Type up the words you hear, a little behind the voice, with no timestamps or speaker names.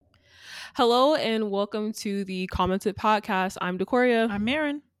Hello and welcome to the Commented Podcast. I'm Decoria. I'm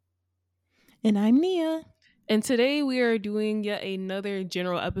Marin. And I'm Nia. And today we are doing yet another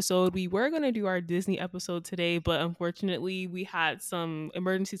general episode. We were going to do our Disney episode today, but unfortunately we had some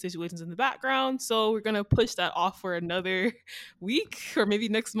emergency situations in the background. So we're going to push that off for another week or maybe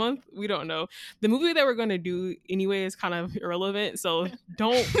next month. We don't know. The movie that we're going to do anyway is kind of irrelevant. So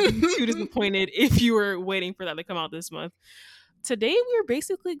don't be too disappointed if you were waiting for that to come out this month. Today we're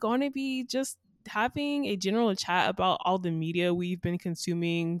basically going to be just having a general chat about all the media we've been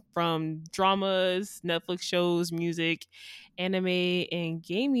consuming, from dramas, Netflix shows, music, anime, and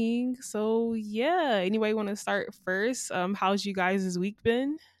gaming. So yeah, anybody want to start first? How's you guys' week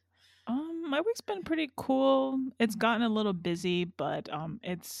been? My week's been pretty cool. It's gotten a little busy, but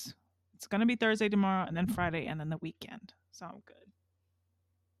it's gonna be Thursday tomorrow, and then Friday, and then the weekend. So I'm good.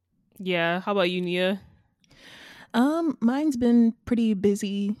 Yeah, how about you, Nia? Mine's been pretty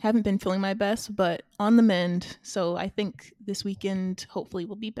busy. Haven't been feeling my best, but on the mend. So I think this weekend hopefully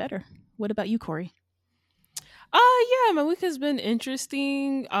will be better. What about you, Corey? Yeah, my week has been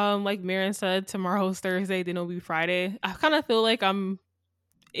interesting. Like Marin said, tomorrow's Thursday, then it'll be Friday. I kind of feel like I'm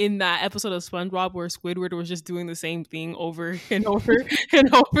in that episode of SpongeBob where Squidward was just doing the same thing over and over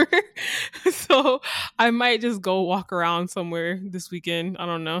and over. So I might just go walk around somewhere this weekend. I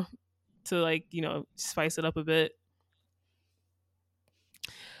don't know, to spice it up a bit.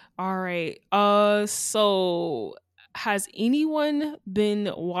 All right. So has anyone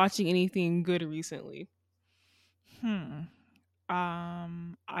been watching anything good recently? I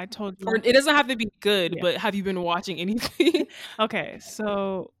told you. Or it doesn't have to be good, but have you been watching anything? Okay,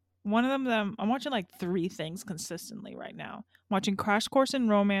 so one of them I'm watching like 3 things consistently right now. I'm watching Crash Course in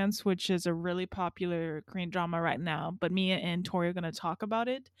Romance, which is a really popular Korean drama right now, but Mia and Tori are going to talk about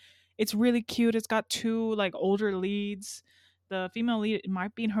it. It's really cute. It's got 2 like older leads. The female lead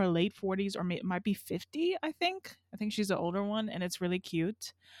might be in her late 40s or it might be 50, I think. I think she's the older one, and it's really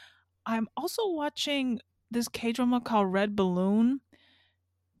cute. I'm also watching this K-drama called Red Balloon,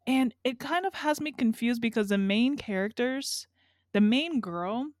 and it kind of has me confused because the main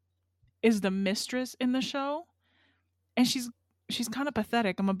girl is the mistress in the show, and she's kind of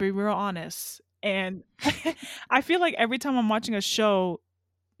pathetic. I'm gonna be real honest, and I feel like every time I'm watching a show,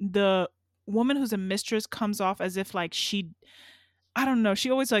 the woman who's a mistress comes off as if like I don't know, she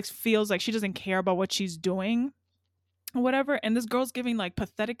always like feels like she doesn't care about what she's doing or whatever, and this girl's giving like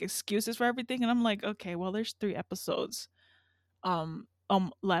pathetic excuses for everything, and I'm like, okay, well, there's 3 episodes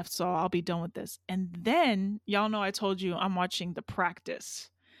left, so I'll be done with this. And then y'all know I told you I'm watching The Practice,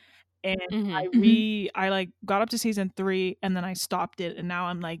 and I like got up to season 3, and then I stopped it, and now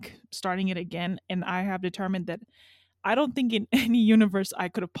I'm like starting it again, and I have determined that I don't think in any universe I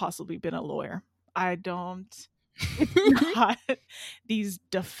could have possibly been a lawyer. I don't. It's not. These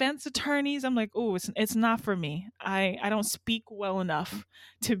defense attorneys, I'm like, oh, it's not for me. I don't speak well enough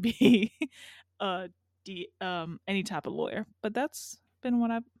to be any type of lawyer. But that's been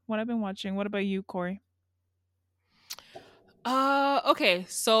what I've been watching. What about you, Corey? Okay,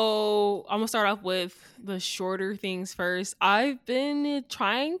 so I'm gonna start off with the shorter things first. I've been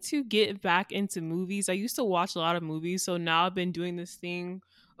trying to get back into movies. I used to watch a lot of movies, so now I've been doing this thing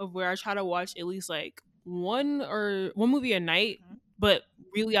of where I try to watch at least like one movie a night, but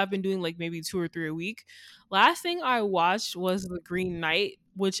really I've been doing like maybe 2 or 3 a week. Last thing I watched was The Green Knight,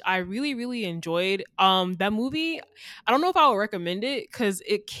 which I really, really enjoyed. That movie, I don't know if I would recommend it because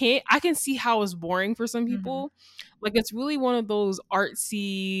I can see how it's boring for some people. Like, it's really one of those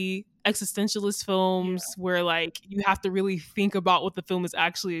artsy existentialist films where like you have to really think about what the film is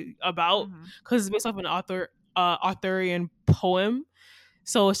actually about, because it's based off an Arthurian poem.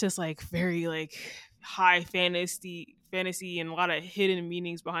 So it's just like very like high fantasy and a lot of hidden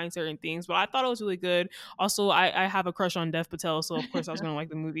meanings behind certain things. But I thought it was really good. Also, I have a crush on Dev Patel, so of course I was gonna like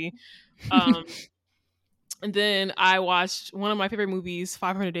the movie. And then I watched one of my favorite movies,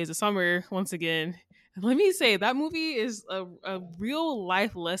 500 Days of Summer, once again. Let me say, that movie is a real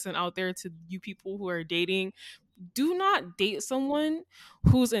life lesson out there to you people who are dating. Do not date someone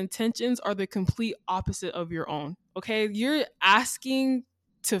whose intentions are the complete opposite of your own. Okay? You're asking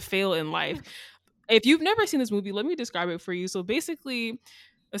to fail in life. If you've never seen this movie, let me describe it for you. So basically,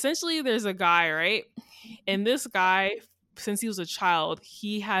 essentially, there's a guy, right? And this guy, since he was a child,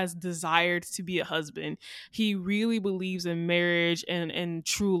 he has desired to be a husband. He really believes in marriage and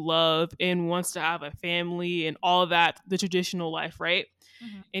true love and wants to have a family and all that, the traditional life, right?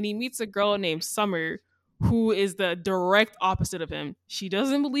 And he meets a girl named Summer, who is the direct opposite of him. She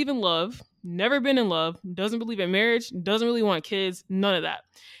doesn't believe in love, never been in love, doesn't believe in marriage, doesn't really want kids, none of that.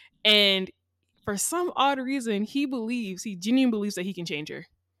 And for some odd reason, he genuinely believes that he can change her.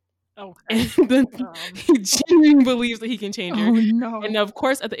 Okay. And then he genuinely believes that he can change her. Oh no. And of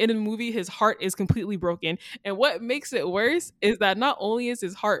course, at the end of the movie, his heart is completely broken. And what makes it worse is that not only is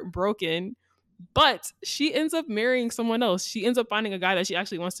his heart broken, but she ends up marrying someone else. She ends up finding a guy that she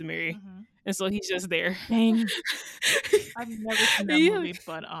actually wants to marry. And so he's just there. Dang. I've never seen that Yeah. movie,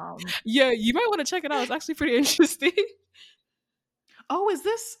 but Yeah, you might want to check it out. It's actually pretty interesting. Oh, is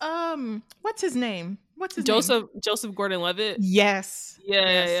this what's his name? What's his Joseph Gordon-Levitt. Yes.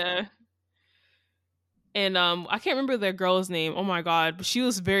 Yeah. And I can't remember the girl's name. Oh my god, but she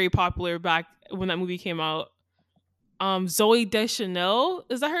was very popular back when that movie came out. Zoe Deschanel,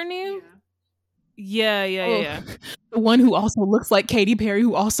 is that her name? Yeah. The one who also looks like Katy Perry,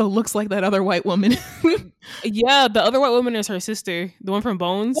 who also looks like that other white woman. Yeah, the other white woman is her sister, the one from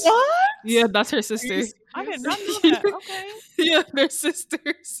Bones. What? Yeah, that's her sister. I did not know that. Okay. Yeah, they're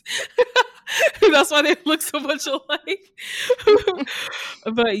sisters. That's why they look so much alike.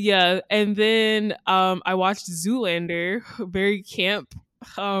 But yeah, and then I watched Zoolander, very camp.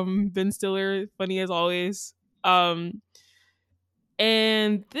 Ben Stiller, funny as always. And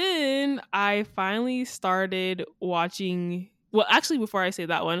then I finally started watching. Well, actually, before I say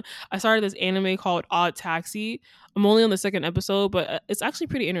that one, I started this anime called Odd Taxi. I'm only on the second episode, but it's actually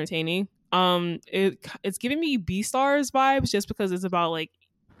pretty entertaining. It's giving me Beastars vibes just because it's about like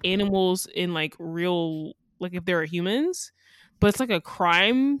animals in like real, like if there are humans, but it's like a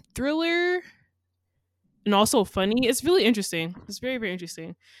crime thriller and also funny. It's really interesting. It's very, very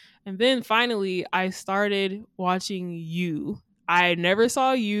interesting. And then finally, I started watching You. I never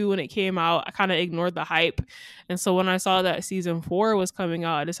saw You when it came out. I kind of ignored the hype. And so when I saw that season 4 was coming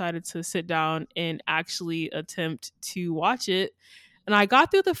out, I decided to sit down and actually attempt to watch it. And I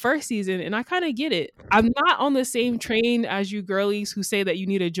got through the first season and I kind of get it. I'm not on the same train as you girlies who say that you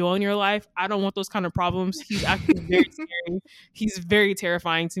need a Joe in your life. I don't want those kind of problems. He's actually very scary. He's very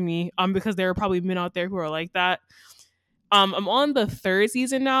terrifying to me because there are probably men out there who are like that. I'm on the third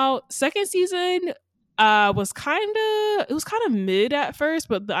season now. Second season was kind of mid at first,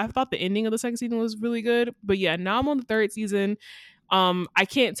 but I thought the ending of the second season was really good. But yeah, now I'm on the third season. I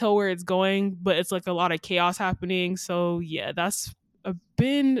can't tell where it's going, but it's like a lot of chaos happening. So yeah, that's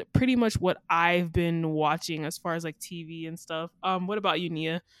been pretty much what I've been watching as far as like TV and stuff. What about you,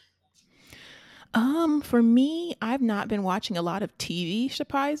 Nia? For me, I've not been watching a lot of TV,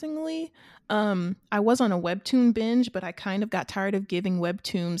 surprisingly. I was on a webtoon binge, but I kind of got tired of giving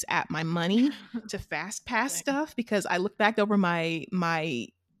webtoons at my money to fast pass stuff because I looked back over my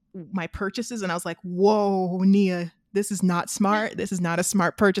purchases and I was like, whoa, Nia, this is not smart. This is not a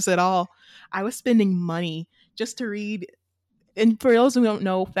smart purchase at all. I was spending money just to read. And for those who don't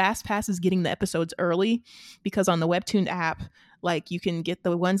know, FastPass is getting the episodes early because on the Webtoon app, like you can get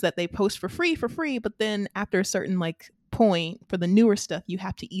the ones that they post for free, but then after a certain like point for the newer stuff, you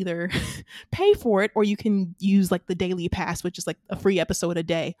have to either pay for it or you can use like the daily pass, which is like a free episode a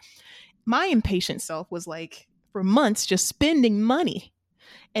day. My impatient self was like for months just spending money.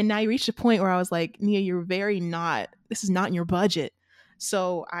 And now you reached a point where I was like, Nia, this is not in your budget.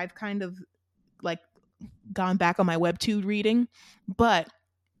 So I've kind of like gone back on my webtoon reading, but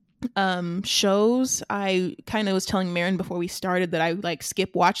shows, I kind of was telling Marin before we started that I like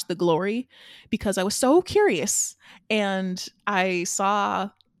skip watched The Glory because I was so curious, and I saw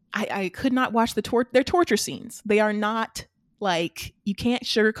I could not watch their torture scenes. They are not like, you can't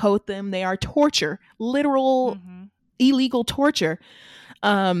sugarcoat them. They are torture, literal illegal torture.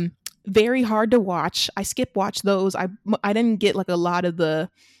 Very hard to watch. I skip watched those. I didn't get like a lot of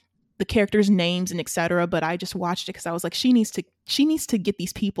the characters' names and etc., but I just watched it because I was like, she needs to get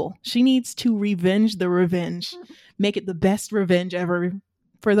these people. She needs to revenge the revenge, make it the best revenge ever.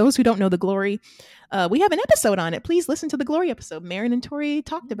 For those who don't know The Glory, we have an episode on it. Please listen to The Glory episode. Marin and Tori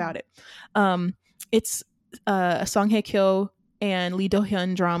talked about it. It's a Song Hye Kyo and Lee Do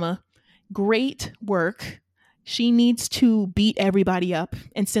Hyun drama. Great work. She needs to beat everybody up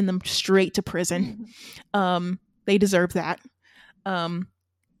and send them straight to prison. They deserve that.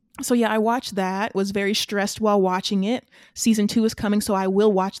 So yeah, I watched that, was very stressed while watching it. Season 2 is coming, so I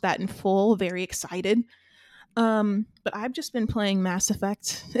will watch that in full. Very excited. But I've just been playing Mass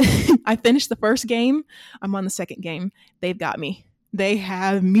Effect. I finished the first game. I'm on the second game. They've got me. They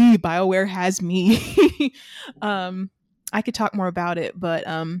have me. BioWare has me. I could talk more about it, but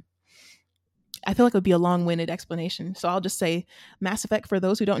I feel like it would be a long-winded explanation. So I'll just say Mass Effect, for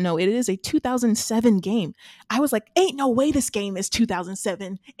those who don't know, it is a 2007 game. I was like, ain't no way this game is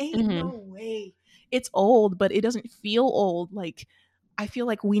 2007. Ain't no way. It's old, but it doesn't feel old. Like, I feel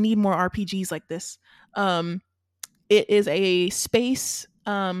like we need more RPGs like this. It is a space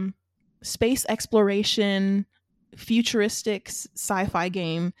exploration futuristic sci-fi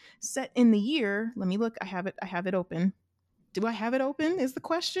game set in the year. Let me look. I have it open. Do I have it open is the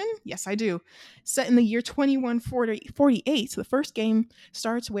question? Yes, I do. Set in the year 2148. So the first game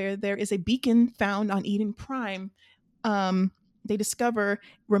starts where there is a beacon found on Eden Prime. They discover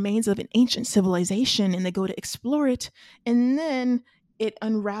remains of an ancient civilization and they go to explore it. And then it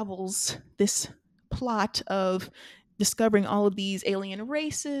unravels this plot of discovering all of these alien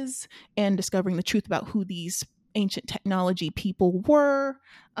races and discovering the truth about who these ancient technology people were.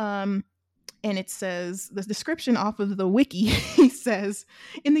 And it says, the description off of the wiki says,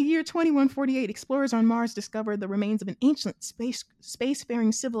 in the year 2148, explorers on Mars discovered the remains of an ancient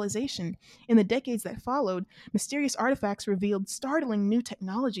spacefaring civilization. In the decades that followed, mysterious artifacts revealed startling new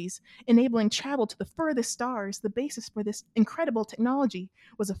technologies, enabling travel to the furthest stars. The basis for this incredible technology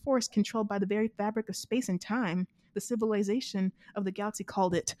was a force controlled by the very fabric of space and time. The civilization of the galaxy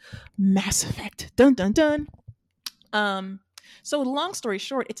called it Mass Effect. Dun, dun, dun. So long story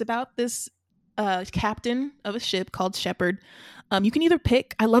short, it's about this captain of a ship called Shepard. You can either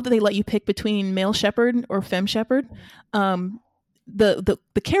pick. I love that they let you pick between male Shepard or femme Shepard. The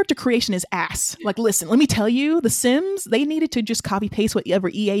character creation is ass. Like, listen, let me tell you, The Sims, they needed to just copy paste whatever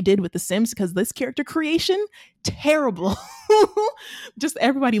EA did with The Sims because this character creation, terrible. Just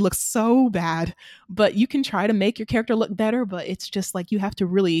everybody looks so bad. But you can try to make your character look better, but it's just like you have to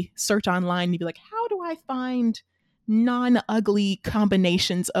really search online and be like, how do I find non-ugly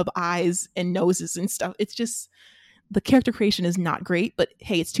combinations of eyes and noses and stuff? It's just, the character creation is not great, but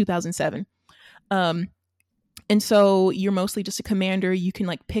hey, it's 2007. And so you're mostly just a commander. You can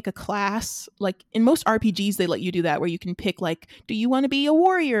like pick a class. Like in most RPGs, they let you do that where you can pick like, do you want to be a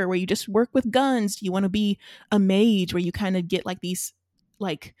warrior where you just work with guns? Do you want to be a mage where you kind of get like these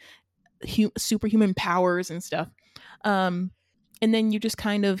like superhuman powers and stuff? And then you just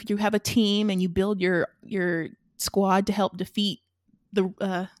kind of, you have a team and you build your squad to help defeat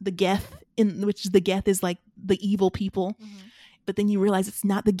the Geth, in which the Geth is like the evil people. But then you realize it's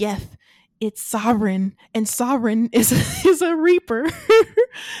not the Geth, it's Sovereign, and Sovereign is a Reaper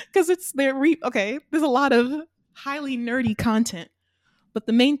because it's their okay, there's a lot of highly nerdy content, but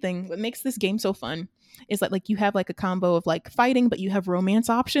the main thing what makes this game so fun is that like you have like a combo of like fighting, but you have romance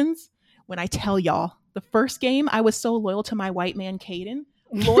options. When I tell y'all, the first game I was so loyal to my white man Caden,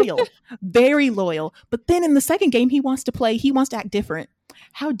 loyal, very loyal. But then in the second game, he wants to act different.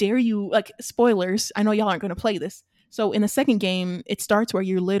 How dare you? Like, spoilers, I know y'all aren't going to play this. So in the second game, it starts where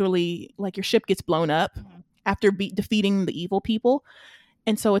you're literally like your ship gets blown up after defeating the evil people.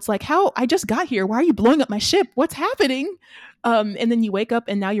 And so it's like, how I just got here. Why are you blowing up my ship? What's happening? And then you wake up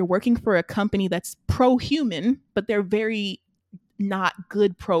and now you're working for a company that's pro-human, but they're very not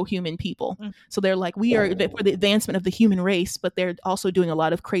good pro-human people. So they're like, we are for the advancement of the human race, but they're also doing a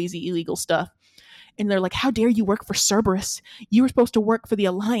lot of crazy illegal stuff. And they're like, how dare you work for Cerberus? You were supposed to work for the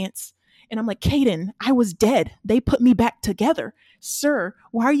Alliance. And I'm like, Caden, I was dead. They put me back together. Sir,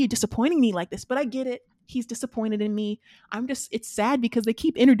 why are you disappointing me like this? But I get it. He's disappointed in me. It's sad because they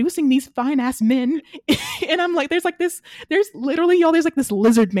keep introducing these fine ass men. And I'm like, there's like this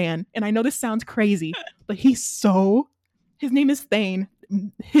lizard man. And I know this sounds crazy, but his name is Thane.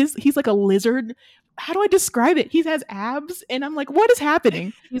 He's like a lizard. How do I describe it? He has abs. And I'm like, what is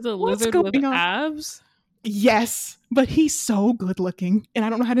happening? He's a lizard with abs? Yes, but he's so good looking. And I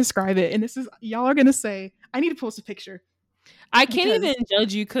don't know how to describe it. And y'all are going to say, I need to post a picture. I can't even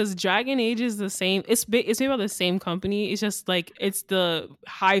judge you because Dragon Age is the same. It's made by the same company. It's just like, it's the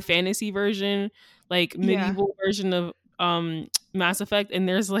high fantasy version, like medieval version of Mass Effect. And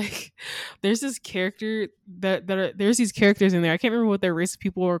there's this character there's these characters in there. I can't remember what their race of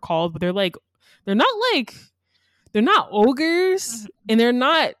people are called, but they're not ogres and they're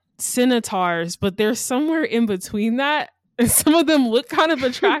not centaurs, but they're somewhere in between that. And some of them look kind of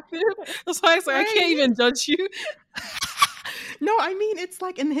attractive. That's why I was like, I can't even judge you. No, I mean, it's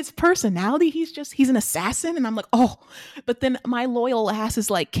like in his personality, he's an assassin. And I'm like, oh, but then my loyal ass is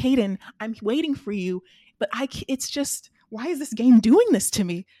like, Caden, I'm waiting for you. But it's just, why is this game doing this to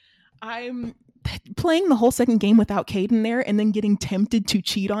me? I'm playing the whole second game without Caden there and then getting tempted to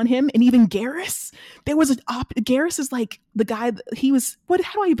cheat on him. And even Garrus, Garrus is like the guy, how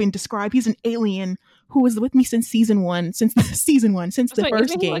do I even describe? He's an alien who was with me since season one, since the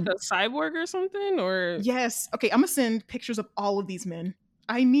first game. Like a cyborg or something, or? Yes. Okay, I'm gonna send pictures of all of these men.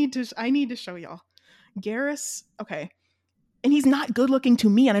 I need to show y'all. Garrus, okay. And he's not good looking to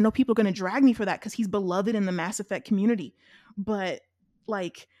me, and I know people are gonna drag me for that because he's beloved in the Mass Effect community. But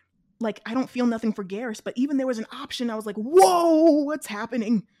like I don't feel nothing for Garrus, but even there was an option, I was like, whoa, what's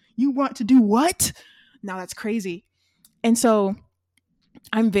happening? You want to do what? Now that's crazy. And so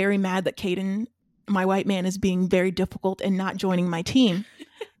I'm very mad that Caden, my white man is being very difficult and not joining my team.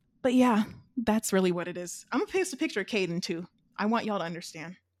 But yeah, that's really what it is. I'm gonna post a picture of Caden too. I want y'all to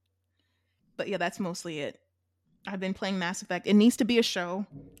understand. But yeah, that's mostly it. I've been playing Mass Effect. It needs to be a show.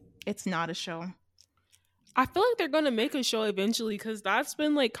 It's not a show. I feel like they're gonna make a show eventually because that's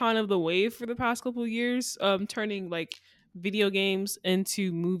been like kind of the wave for the past couple of years, turning like video games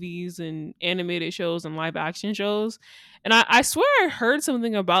into movies and animated shows and live action shows. And I swear I heard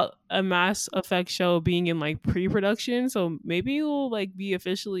something about a Mass Effect show being in like pre-production, so maybe it will like be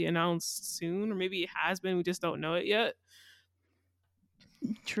officially announced soon, or maybe it has been. We just don't know it yet.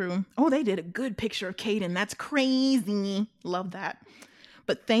 True. Oh, they did a good picture of Caden. That's crazy. Love that.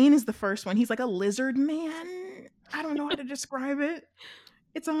 But Thane is the first one. He's like a lizard man. I don't know how to describe it.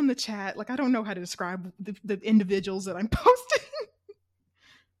 It's on the chat. Like, I don't know how to describe the individuals that I'm posting.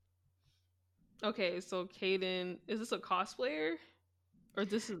 Okay, so Caden, is this a cosplayer? Or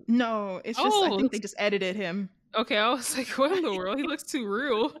this is No, it's just, I think they just edited him. Okay, I was like, what in the world? He looks too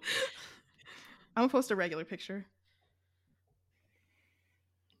real. I'm gonna post a regular picture.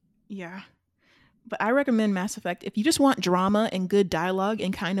 Yeah. But I recommend Mass Effect. If you just want drama and good dialogue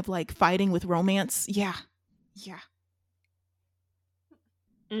and kind of like fighting with romance, yeah. Yeah.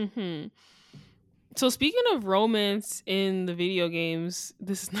 Mm-hmm. So speaking of romance in the video games,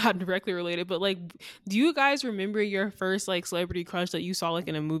 this is not directly related, but like, do you guys remember your first like celebrity crush that you saw like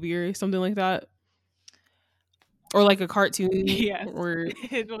in a movie or something like that? Or like a cartoon? Yes. Or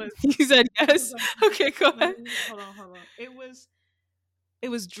It was. you said yes? Okay, go ahead. Hold on. It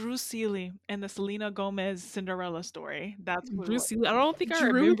was Drew Seeley and the Selena Gomez Cinderella story. That's what Drew it was. Seeley. I don't think I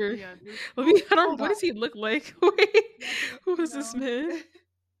Drew? remember. Yeah, Drew- Let me, I don't. Hold What on. does he look like? Wait, who is this No. man?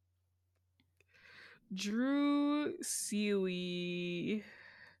 Drew Seeley.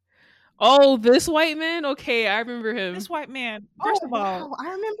 Oh, this white man? Okay, I remember him. This white man. First of all, wow, I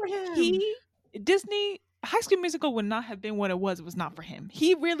remember him. Disney High School Musical would not have been what it was. It was not for him.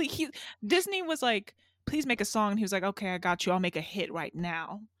 Disney was like, please make a song. And he was like, okay, I got you. I'll make a hit right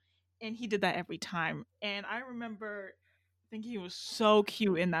now. And he did that every time. And I remember thinking he was so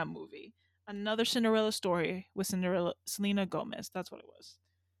cute in that movie. Another Cinderella story with Selena Gomez. That's what it was.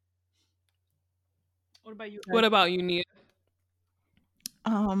 What about you guys? What about you, Nia?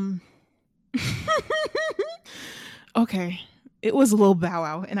 Okay. It was Lil Bow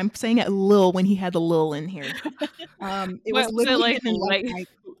Wow, and I'm saying it Lil when he had the Lil in here. It was Was it literally like him and like? Mike.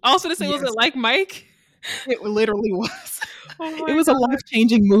 Also, to say, was Yes. it like Mike? It literally was. Oh It was a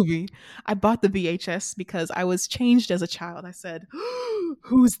life-changing movie. I bought the VHS because I was changed as a child. I said,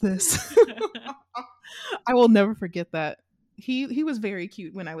 "Who's this?" I will never forget that. He was very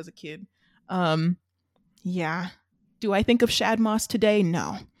cute when I was a kid. Yeah. Do I think of Shad Moss today?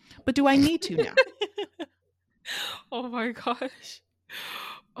 No. But do I need to now? Oh my gosh.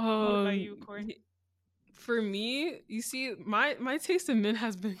 What about you, Corey? For me, you see, my taste in men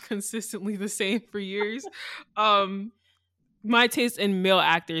has been consistently the same for years. My taste in male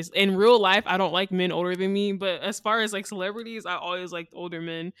actors. In real life, I don't like men older than me, but as far as like celebrities, I always liked older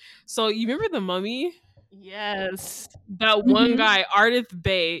men. So you remember The Mummy? Yes. That one Mhm. guy, Ardith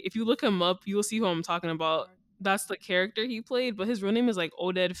Bay. If you look him up, you'll see who I'm talking about. That's the character he played, but his real name is like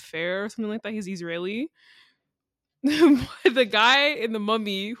Oded Fair or something like that. He's Israeli. The guy in The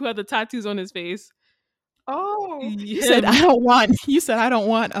Mummy who had the tattoos on his face. Oh, Him. you said I don't want. You said I don't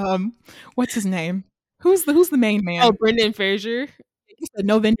want. What's his name? Who's the main man? Oh, Brendan Fraser. You said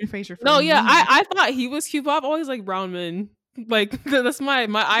no Brendan Fraser. For No, me. yeah, I thought he was cute, but I've always liked brown men. Like that's my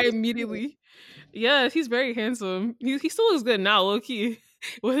I immediately. Yes, he's very handsome. He still looks good now, low key,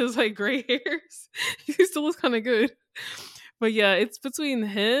 with his like gray hairs. He still looks kind of good. But yeah, it's between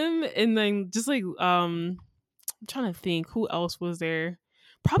him and then just like I'm trying to think who else was there.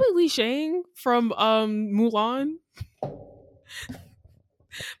 Probably Li Shang from Mulan.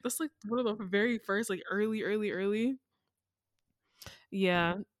 That's like one of the very first like early.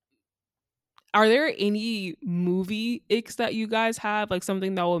 Yeah. Are there any movie icks that you guys have? Like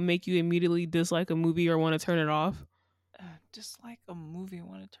something that will make you immediately dislike a movie or want to turn it off? Just like a movie, I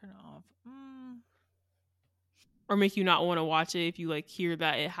want to turn it off. Or make you not want to watch it if you like hear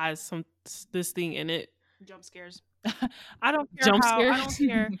that it has this thing in it? Jump scares. I don't care. Jump I don't scares?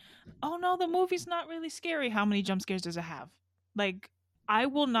 care. Oh no, the movie's not really scary. How many jump scares does it have? Like, I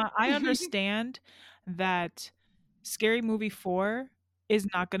will not. I understand that Scary Movie 4 is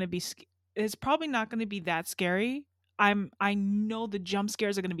not going to be. It's probably not going to be that scary. I know the jump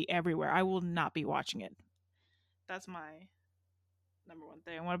scares are going to be everywhere. I will not be watching it. That's my number one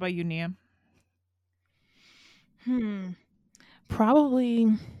thing. What about you, Nia? Probably.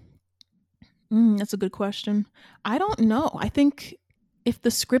 That's a good question. I don't know. I think if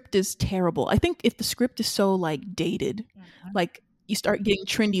the script is terrible. I think if the script is so like dated, like you start getting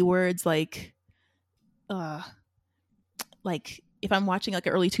trendy words like if I'm watching like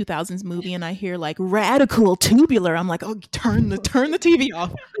an early 2000s movie and I hear like radical tubular, I'm like, oh, turn the TV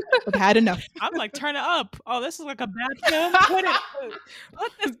off. I've had enough. I'm like, turn it up. Oh, this is like a bad film.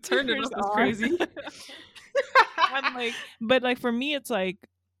 Put this Turn it up. That's crazy. I'm like, but like for me, it's like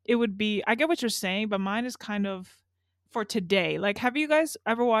it would be. I get what you're saying, but mine is kind of for today. Like, have you guys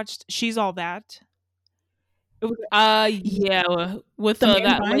ever watched She's All That? It was, yeah, with Amanda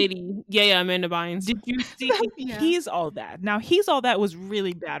that Bynes? lady. Yeah, Amanda Bynes. did you see Yeah. He's All That? Now, He's All That was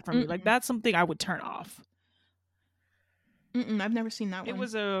really bad for me. Like, Mm-mm. that's something I would turn off. I've never seen that one. It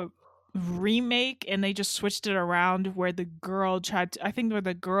was a remake, and they just switched it around where the girl tried to, I think where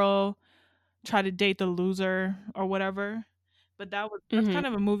the girl tried to date the loser or whatever. But that's Mhm. kind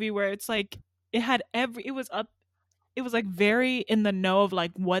of a movie where it's like it had it was like very in the know of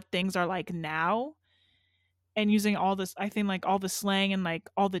like what things are like now, and using all this, I think like all the slang and like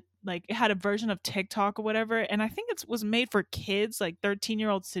all the, like it had a version of TikTok or whatever, and I think it was made for kids, like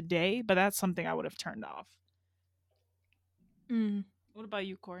 13-year-olds today, but that's something I would have turned off. What about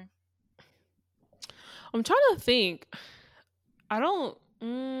you, Corey? I'm trying to think. I don't.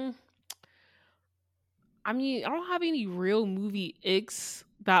 I mean, I don't have any real movie icks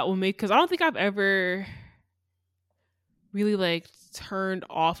that will make, because I don't think I've ever really like turned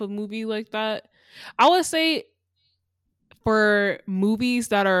off a movie like that. I would say for movies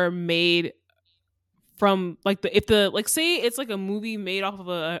that are made from like say it's like a movie made off of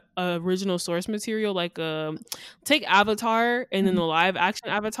a original source material, like take Avatar and then the live action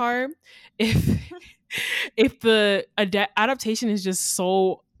Avatar. If the adaptation is just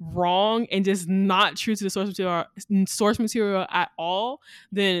so wrong and just not true to the source material at all,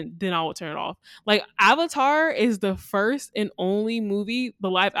 then I will turn it off. Like Avatar is the first and only movie, the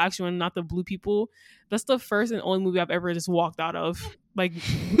live action one, not the blue people. That's the first and only movie I've ever just walked out of. Like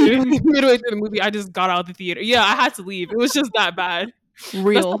midway through the movie, I just got out of the theater. Yeah, I had to leave. It was just that bad.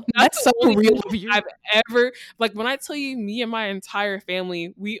 Real. That's so only real. movie I've ever, like when I tell you, me and my entire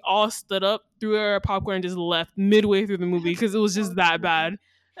family, we all stood up, threw our popcorn, and just left midway through the movie because it was just that bad.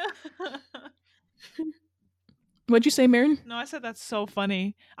 What'd you say, Marin? No, I said that's so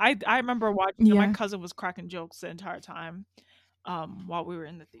funny. I remember watching it. Yeah. My cousin was cracking jokes the entire time while we were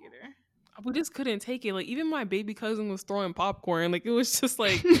in the theater. We just couldn't take it. Like even my baby cousin was throwing popcorn. Like it was just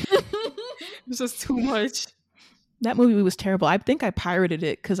like it was just too much. That movie was terrible. I think I pirated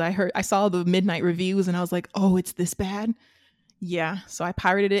it because I saw the midnight reviews and I was like, oh, it's this bad? Yeah. So I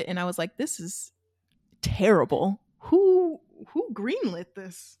pirated it and I was like, this is terrible. Who greenlit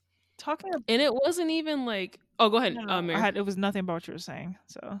this? And it wasn't even like, oh, go ahead. Mary. It was nothing about what you were saying.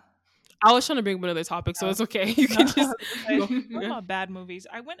 So I was trying to bring up another topic, so it's okay. You can just go. What about bad movies?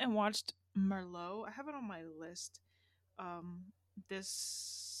 I went and watched Merlot. I have it on my list.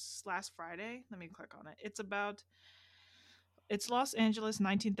 This last Friday. Let me click on it. It's Los Angeles,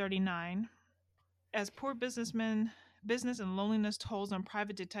 1939. As poor business and loneliness tolls on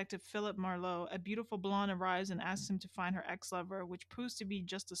private detective Philip Marlowe, a beautiful blonde arrives and asks him to find her ex-lover, which proves to be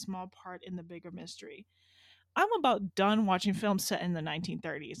just a small part in the bigger mystery. I'm about done watching films set in the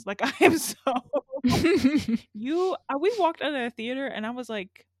 1930s. Like I am so. We walked out of the theater and I was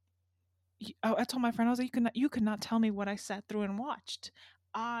like, I told my friend, I was like, you could not tell me what I sat through and watched.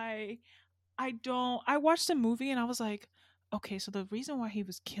 I watched the movie and I was like, okay, so the reason why he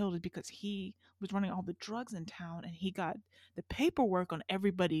was killed is because he was running all the drugs in town and he got the paperwork on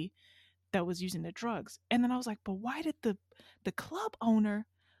everybody that was using the drugs. And then I was like, but why did the club owner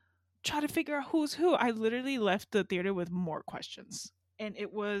try to figure out who's who? I literally left the theater with more questions. And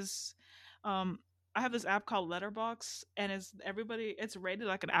it was I have this app called Letterboxd and it's rated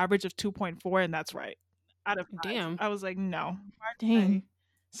like an average of 2.4 and that's right. Out of 5. Damn. I was like, no. Dang.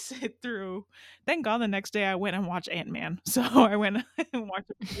 Sit through. Thank God the next day I went and watched Ant-Man. So I went and watched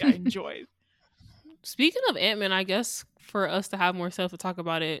a movie I enjoyed. Speaking of Ant-Man, I guess for us to have more stuff to talk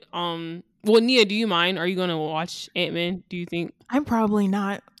about it, well, Nia, do you mind? Are you gonna watch Ant-Man? Do you think? I'm probably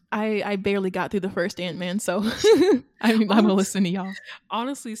not. I barely got through the first Ant-Man, so I'm gonna listen to y'all.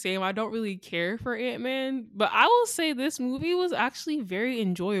 Honestly, same. I don't really care for Ant-Man, but I will say this movie was actually very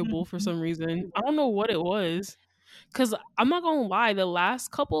enjoyable for some reason. I don't know what it was. Because I'm not gonna lie, the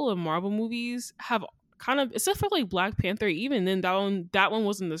last couple of Marvel movies have kind of, except for like Black Panther, even then that one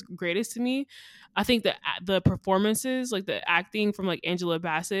wasn't the greatest to me. I think the performances, like the acting from like Angela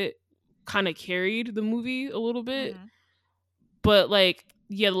Bassett, kind of carried the movie a little bit. Mm-hmm. But like,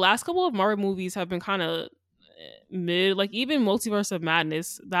 yeah, the last couple of Marvel movies have been kind of mid. Like even Multiverse of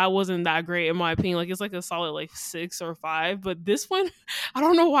Madness, that wasn't that great in my opinion. Like it's like a solid like 6 or 5. But this one, I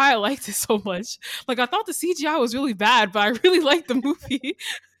don't know why I liked it so much. Like I thought the CGI was really bad, but I really liked the movie.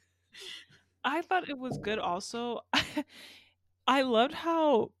 I thought it was good also. I loved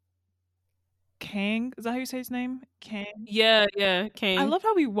how Kang, is that how you say his name? Kang. Yeah, I Kang. love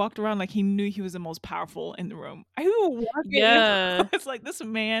how he walked around like he knew he was the most powerful in the room. I would walk in, Yeah. it's like this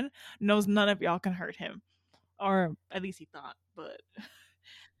man knows none of y'all can hurt him, or at least he thought. But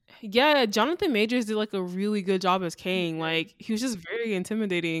Yeah, Jonathan Majors did like a really good job as Kang. did. Like he was just very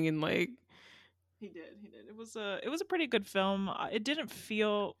intimidating and like he did. It was a pretty good film. It didn't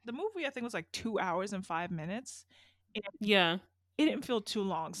feel, the movie I think was like 2 hours and 5 minutes. yeah. It didn't feel too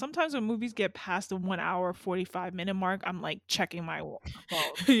long. Sometimes when movies get past the 1 hour 45 minute mark, I'm like checking my phone.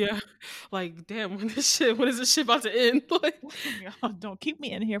 Yeah. Like, damn, when is this shit about to end? Like Y'all don't keep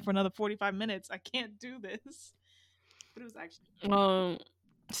me in here for another 45 minutes. I can't do this. But it was actually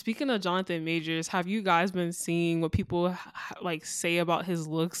speaking of Jonathan Majors, have you guys been seeing what people like say about his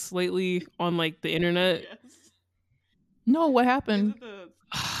looks lately on like the internet? yes. No, what Is happened? it the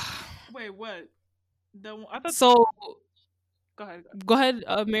wait, what? I thought So go ahead. go ahead,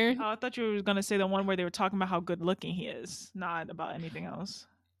 Mary. I thought you were gonna say the one where they were talking about how good looking he is, not about anything else.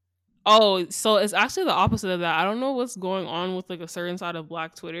 Oh, so it's actually the opposite of that. I don't know what's going on with like a certain side of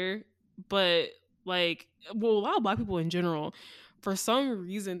Black Twitter, but like, well, a lot of Black people in general, for some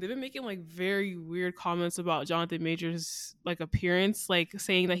reason, they've been making like very weird comments about Jonathan Majors' like appearance, like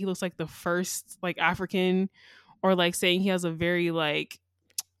saying that he looks like the first like African, or like saying he has a very like,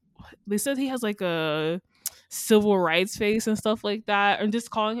 they said he has like a civil rights face and stuff like that, and just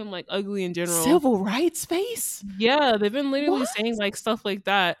calling him like ugly in general. Civil rights face? Yeah, they've been literally What? saying like stuff like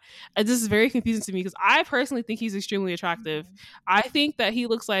that. And this is very confusing to me because I personally think he's extremely attractive. I think that he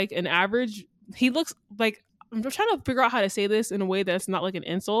looks like an average. He looks like, I'm trying to figure out how to say this in a way that's not like an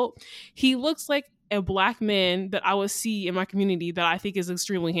insult. He looks like a Black man that I would see in my community that I think is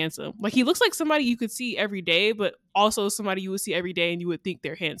extremely handsome. Like he looks like somebody you could see every day, but also somebody you would see every day and you would think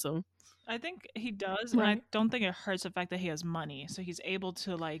they're handsome. I think he does, and I Right. don't think it hurts the fact that he has money, so he's able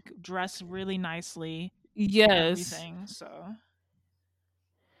to like dress really nicely. Yes. Everything. So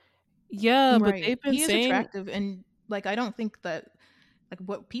Yeah, but Right. they've been He is saying attractive, and like I don't think that like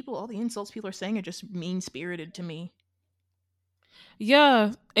what people, all the insults people are saying are just mean spirited to me.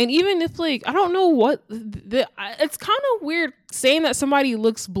 yeah, and even if like I don't know what it's kind of weird saying that somebody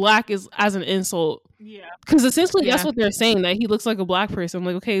looks Black is as an insult, yeah, because essentially that's Yeah. what they're saying, that he looks like a Black person. I'm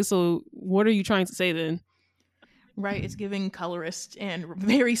like, okay, so what are you trying to say then? Right. It's giving colorist and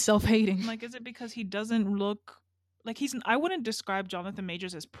very self-hating. like is it because he doesn't look like he's? I wouldn't describe Jonathan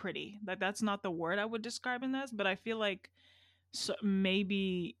Majors as pretty. Like that's not the word I would describe him as. But I feel like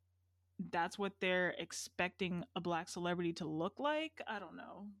maybe that's what they're expecting a Black celebrity to look like. I don't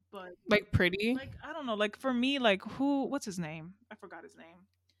know, but Like pretty? like I don't know. Like for me, like what's his name? I forgot his name.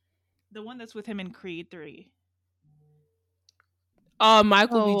 The one that's with him in Creed 3.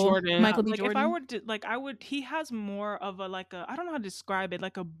 Michael B. Oh, Jordan. Michael B. Like if I Jordan. were to like I would he has more of a like a I don't know how to describe it,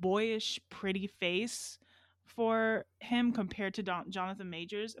 like a boyish pretty face for him compared to Jonathan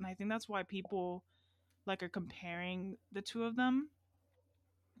Majors, and I think that's why people like are comparing the two of them.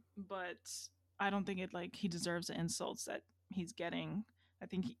 But I don't think it like he deserves the insults that he's getting. I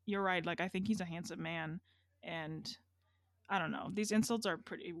think you're right. Like I think he's a handsome man, and I don't know. These insults are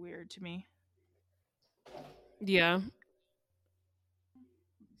pretty weird to me. Yeah.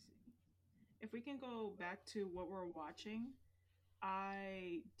 If we can go back to what we're watching,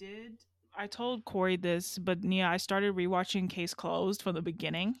 I told Corey this, but Nia, I started rewatching Case Closed from the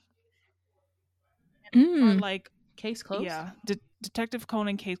beginning. Or like Case closed. yeah, Detective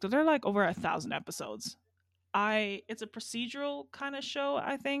Conan Case Closed. They're like over 1,000 episodes. It's a procedural kind of show,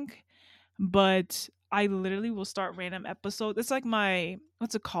 I think, but I literally will start random episodes. It's like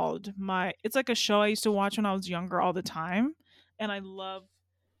what's it called? It's like a show I used to watch when I was younger all the time, and I love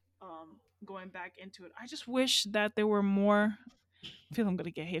going back into it. I just wish that there were more. I feel I'm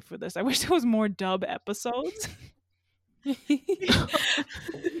gonna get hit for this. I wish there was more dub episodes. Because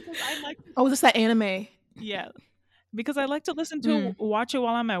I like Oh, this that anime. yeah, because I like to listen to watch it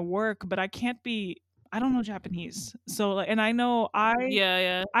while I'm at work, but I don't know Japanese. So like, and I know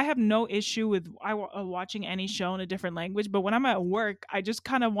yeah. I have no issue with watching any show in a different language, but when I'm at work, I just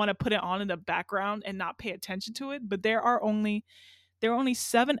kind of want to put it on in the background and not pay attention to it. But there are only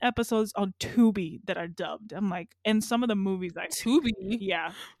 7 episodes on Tubi that are dubbed. I'm like, and some of the movies Tubi.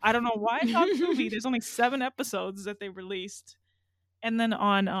 yeah, I don't know why it's on Tubi. There's only 7 episodes that they released, and then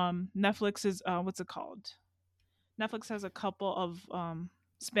on Netflix is what's it called? Netflix has a couple of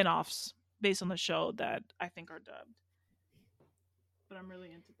spin-offs based on the show that I think are dubbed. But I'm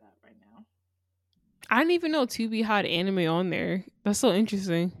really into that right now. I didn't even know Tubi had anime on there. That's so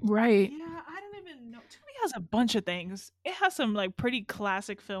interesting. Right. Yeah, I didn't even know. Tubi has a bunch of things. It has some like pretty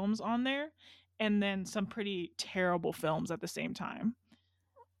classic films on there, and then some pretty terrible films at the same time.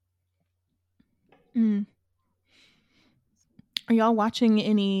 Mm. Are y'all watching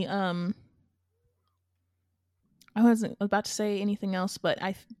any I wasn't about to say anything else, but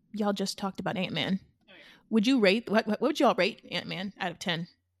y'all just talked about Ant-Man. Oh, yeah. Would you rate what would y'all rate Ant-Man out of 10?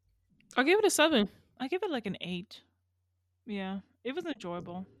 I'll give it a 7. I give it like an 8. Yeah, it was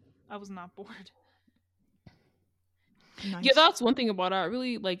enjoyable. I was not bored. Nice. Yeah, that's one thing about it. I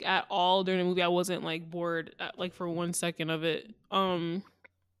really like at all during the movie. I wasn't like bored like for 1 second of it.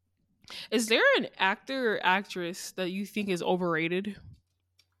 Is there an actor or actress that you think is overrated?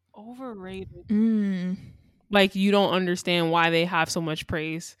 Overrated. Like you don't understand why they have so much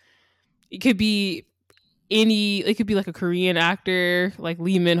praise. It could be it could be like a Korean actor like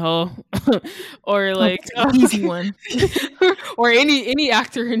Lee Min-ho or like easy one. or any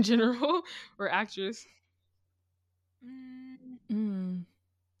actor in general or actress.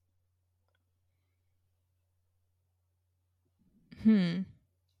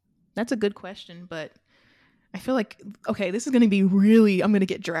 That's a good question, but I feel like, okay, this is going to be really, I'm going to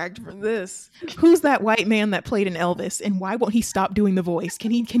get dragged for this. Who's that white man that played in Elvis, and why won't he stop doing the voice?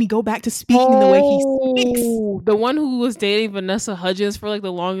 Can he go back to speaking the way he speaks? The one who was dating Vanessa Hudgens for like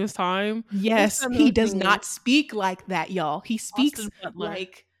the longest time. Yes, he does not speak like that, y'all. He speaks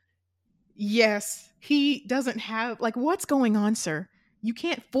like, yes, he doesn't have, like, what's going on, sir? You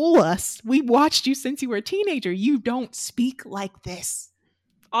can't fool us. We watched you since you were a teenager. You don't speak like this.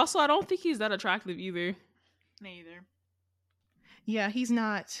 Also, I don't think he's that attractive either. Neither. Yeah, he's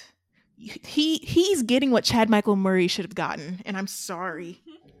not. He's getting what Chad Michael Murray should have gotten, and I'm sorry.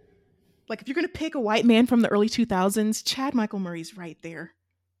 Like, if you're gonna pick a white man from the early 2000s, Chad Michael Murray's right there.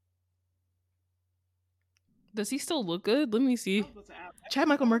 Does he still look good? Let me see. Chad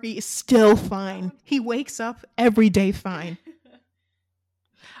Michael Murray is still fine. He wakes up every day fine.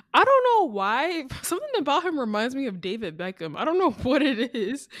 I don't know why. Something about him reminds me of David Beckham. I don't know what it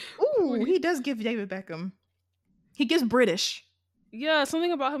is. Ooh, he does give David Beckham. He gives British. Yeah,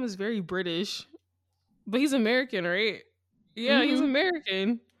 something about him is very British. But he's American, right? Yeah, he's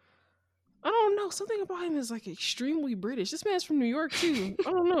American. I don't know. Something about him is like extremely British. This man's from New York too.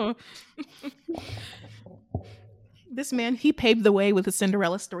 I don't know. This man, he paved the way with the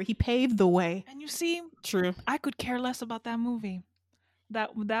Cinderella story. He paved the way. And you see, true. I could care less about that movie.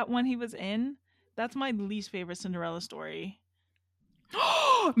 That one he was in, that's my least favorite Cinderella story.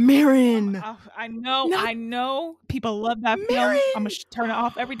 Marin! I know. People love that Marin! film. I'm gonna turn it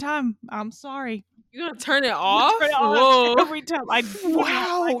off every time. I'm sorry. You're gonna turn it off? Turn it off every time.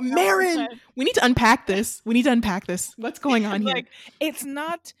 Wow, Marin! We need to unpack this. What's going on here? Like, it's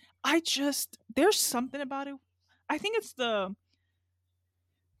not. There's something about it. I think it's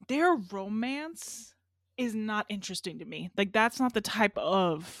their romance is not interesting to me. Like, that's not the type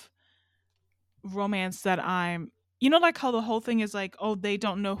of romance that I'm, like how the whole thing is like, oh, they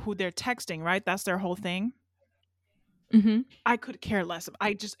don't know who they're texting, right? That's their whole thing. I could care less.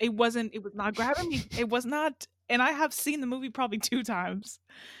 It was not grabbing me. It was not, and I have seen the movie probably 2 times.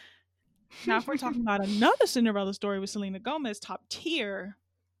 Now, if we're talking about another Cinderella story with Selena Gomez, top tier,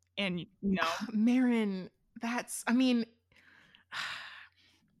 and Marin,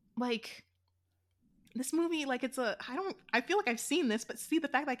 like, this movie, like, I feel like I've seen this, but see, the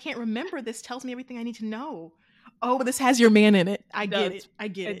fact that I can't remember this tells me everything I need to know. Oh, but this has your man in it. I get it.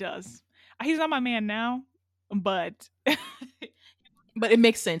 It does. He's not my man now, but but it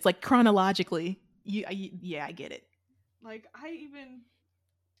makes sense, like, chronologically. Yeah, I get it. Like, I'll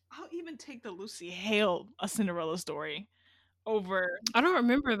even take the Lucy Hale A Cinderella Story over. I don't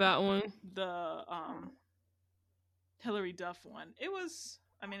remember that one. The Hilary Duff one. It's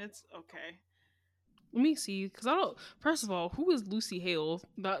okay. Let me see, because I don't. First of all, who is Lucy Hale?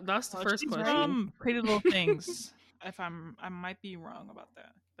 That's the first question. From Pretty Little Things. I might be wrong about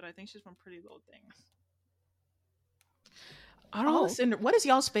that, but I think she's from Pretty Little Things. I don't know. What is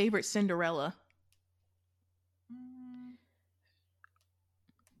y'all's favorite Cinderella?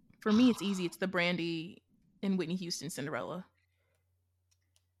 For me, it's easy. It's the Brandy and Whitney Houston Cinderella.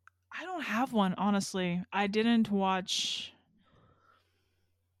 I don't have one, honestly. I didn't watch.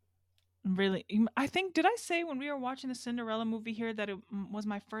 Really, I think, did I say when we were watching the Cinderella movie here that it was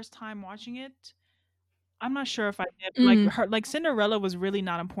my first time watching it? I'm not sure if I did. Like Cinderella was really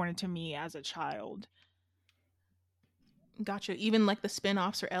not important to me as a child. Gotcha. Even like the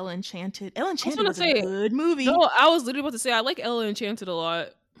spin-offs or Ella Enchanted. Ella Enchanted was a good movie. No, I was literally about to say I like Ella Enchanted a lot.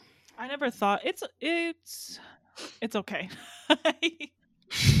 I never thought it's okay.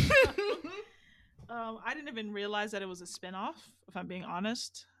 I didn't even realize that it was a spinoff, if I'm being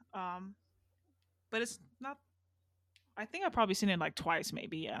honest. But it's not. I think I've probably seen it like twice,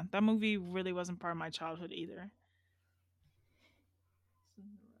 maybe. Yeah, that movie really wasn't part of my childhood either.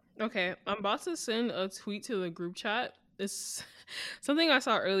 Okay, I'm about to send a tweet to the group chat. It's something I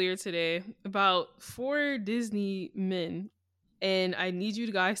saw earlier today about 4 Disney men, and I need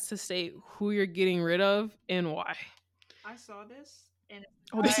you guys to say who you're getting rid of and why. I saw this, and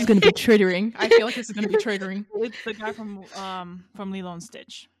Oh, this is going to be triggering. I feel like this is going to be triggering. it's the guy from Lilo and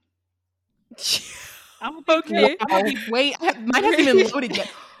Stitch. I'm Okay. Wait, mine hasn't even loaded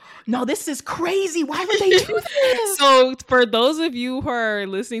yet. No, this is crazy. Why would they do this? So for those of you who are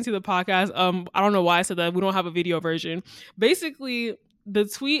listening to the podcast, I don't know why I said that. We don't have a video version. Basically, the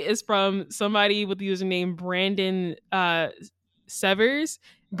tweet is from somebody with the username Brandon Severs,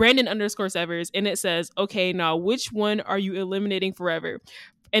 Brandon_Severs, and it says, "Okay, now which one are you eliminating forever?"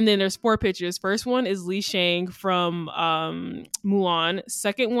 And then there's 4 pictures. First one is Li Shang from Mulan.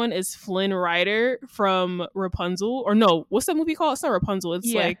 Second one is Flynn Rider from Rapunzel. Or no, what's that movie called? It's not Rapunzel.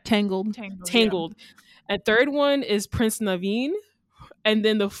 It's like Tangled. Tangled. Yeah. And third one is Prince Naveen. And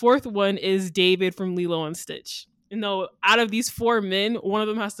then the fourth one is David from Lilo and Stitch. No, out of these 4 men, one of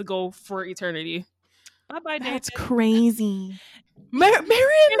them has to go for eternity. Bye-bye, David. That's crazy. Marion,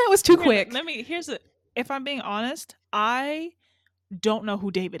 that was too quick. If I'm being honest, I don't know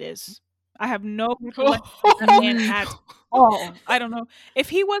who David is. I have no recollection of the man at all. I don't know. If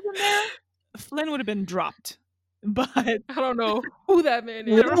he wasn't there, Flynn would have been dropped. But I don't know who that man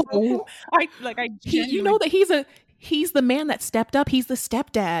is. You know that he's the man that stepped up. He's the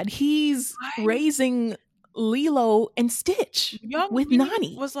stepdad. He's raising Lilo and Stitch with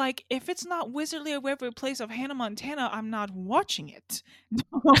Nani. Was like, if it's not Wizardly or Waverly Place of Hannah Montana, I'm not watching it.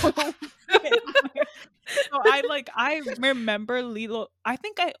 So I remember Lilo. I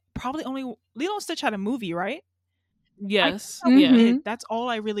think I probably only Lilo and Stitch had a movie, right? Yes. Yeah. That's all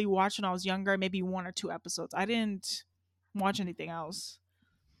I really watched when I was younger. Maybe 1 or 2 episodes. I didn't watch anything else.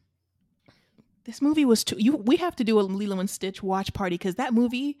 This movie was we have to do a Lilo and Stitch watch party because that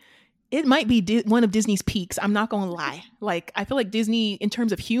movie, it might be one of Disney's peaks. I'm not gonna lie. Like, I feel like Disney, in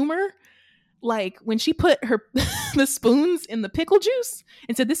terms of humor, like when she put her the spoons in the pickle juice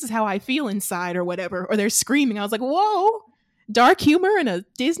and said, "This is how I feel inside," or whatever, or they're screaming. I was like, "Whoa, dark humor in a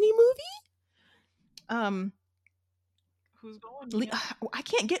Disney movie." Who's going? I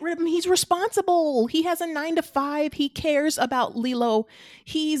can't get rid of him. He's responsible. He has a 9 to 5. He cares about Lilo.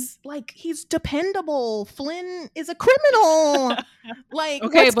 He's dependable. Flynn is a criminal. Like,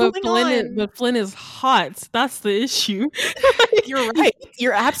 okay, but Flynn is hot. That's the issue. You're right.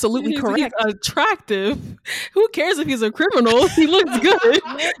 You're absolutely correct. He's attractive. Who cares if he's a criminal? He looks good.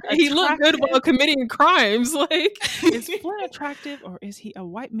 He looked good while committing crimes. Like, is Flynn attractive, or is he a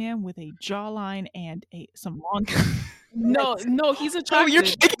white man with a jawline and some long hair? No, he's attractive. Oh, you're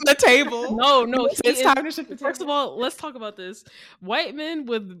kicking the table. No. It's time to shift the table. First of all, let's talk about this. White men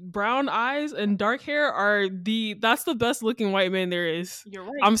with brown eyes and dark hair that's the best looking white man there is. You're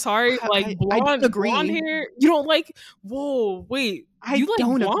right. I'm sorry, like blonde hair. You don't like? Whoa, wait. You like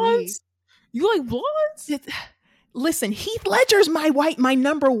don't blondes? Agree. You like blondes? Listen, Heath Ledger's my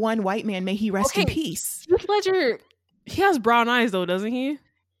number 1 white man. May he rest in peace. Heath Ledger, he has brown eyes though, doesn't he?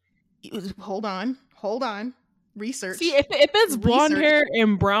 Hold on. Research. See, if it's blonde hair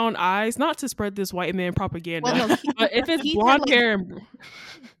and brown eyes, not to spread this white man propaganda, well, no, but if it's blonde hair and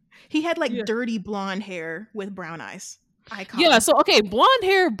he had dirty blonde hair with brown eyes. Icon. Yeah, so okay, blonde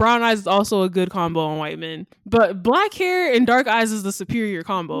hair, brown eyes is also a good combo on white men, but black hair and dark eyes is the superior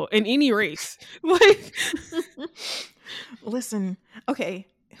combo in any race. Like, listen, okay,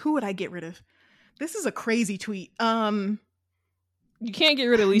 who would I get rid of? This is a crazy tweet. You can't get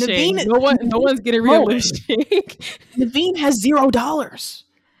rid of Li Shang. No one's getting rid of Li Shang. Naveen has $0.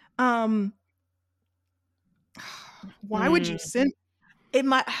 Why would you send it?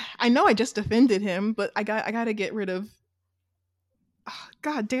 I know I just offended him, but I got to get rid of. Oh,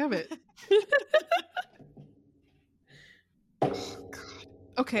 God damn it! Oh, God.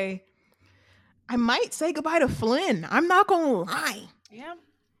 Okay, I might say goodbye to Flynn. I'm not gonna lie. Yeah,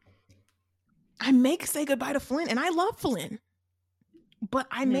 I may say goodbye to Flynn, and I love Flynn. But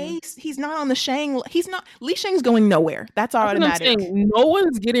he's not on the Shang. He's not. Li Shang's going nowhere. That's automatic. No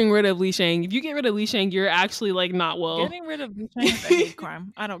one's getting rid of Li Shang. If you get rid of Li Shang, you're actually like not well. Getting rid of Li Shang is a hate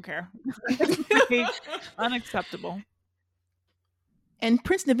crime. I don't care. Unacceptable. And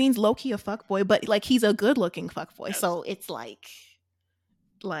Prince Naveen's low-key a fuckboy, but like he's a good-looking fuckboy. Yes. So it's like,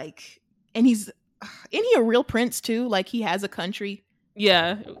 and isn't he a real prince too? Like he has a country.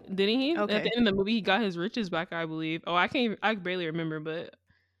 Yeah, didn't he? At Okay. the end of the movie, he got his riches back, I believe. Oh, I barely remember, but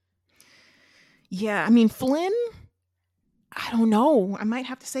Yeah, I mean Flynn. I don't know. I might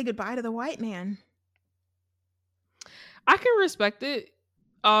have to say goodbye to the white man. I can respect it.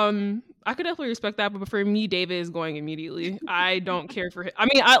 I could definitely respect that, but for me, David is going immediately. I don't care for him. I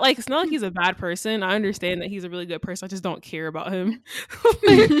mean, I like. It's not like he's a bad person. I understand that he's a really good person. I just don't care about him.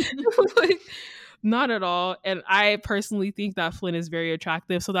 Like, not at all. And I personally think that Flynn is very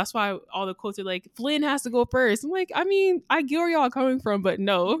attractive. So that's why all the quotes are like, Flynn has to go first. I'm like, I mean, I get where y'all coming from, but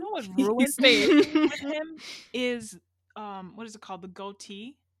no. You know what ruins me with him is what is it called? The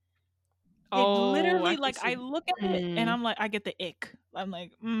goatee. Oh, It literally, can like, see- I look at it and I'm like, I get the ick. I'm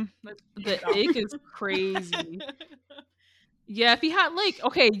like, the ick is crazy. Yeah, if he had like,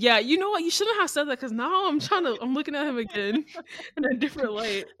 okay, yeah, you know what? You shouldn't have said that because now I'm looking at him again in a different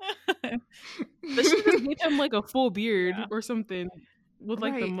light. They should just give him like a full beard or something with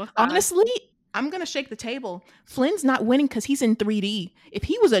like the Right. mustache. Honestly, I'm gonna shake the table. Flynn's not winning because he's in 3D. If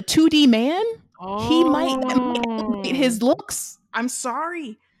he was a 2D man, he might elevate his looks. I'm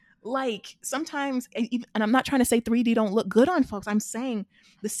sorry. Like sometimes, and I'm not trying to say 3D don't look good on folks. I'm saying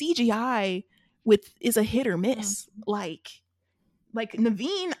the CGI is a hit or miss. Like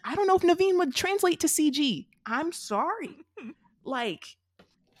Naveen, I don't know if Naveen would translate to CG. I'm sorry. Like,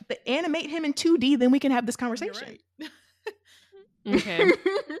 animate him in 2D, then we can have this conversation. Okay.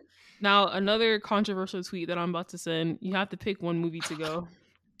 Now, another controversial tweet that I'm about to send. You have to pick one movie to go.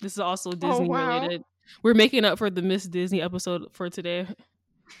 This is also Disney related. We're making up for the Miss Disney episode for today.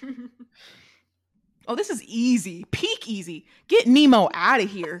 Oh, this is easy. Peak easy. Get Nemo out of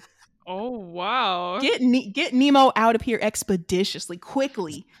here. Oh, wow. Get Nemo out of here expeditiously,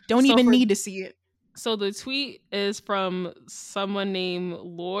 quickly. Don't even need to see it. So the tweet is from someone named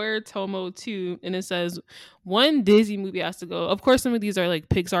Lore Tomo 2, and it says, one Disney movie has to go. Of course, some of these are like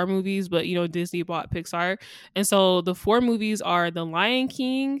Pixar movies, but you know, Disney bought Pixar. And so the 4 movies are The Lion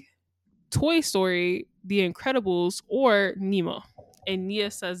King, Toy Story, The Incredibles, or Nemo. And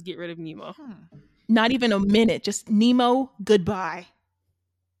Nia says get rid of Nemo. Not even a minute. Just Nemo, goodbye.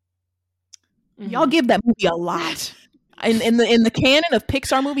 Y'all give that movie a lot. In the canon of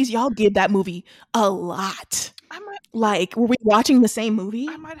Pixar movies, y'all give that movie a lot. Like, were we watching the same movie?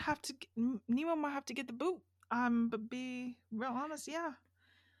 I might have to. Nemo might have to get the boot. But be real honest, yeah.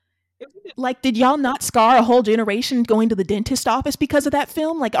 Like, did y'all not scar a whole generation going to the dentist office because of that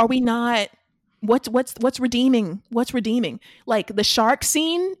film? Like, are we not? What's redeeming? What's redeeming? Like the shark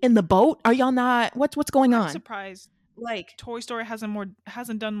scene in the boat. Are y'all not? What's going on? I'm surprised. Like Toy Story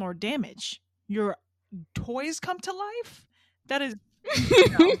hasn't done more damage. Your toys come to life. That is.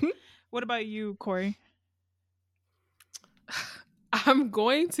 What about you, Corey? I'm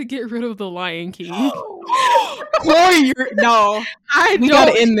going to get rid of The Lion King. Corey, we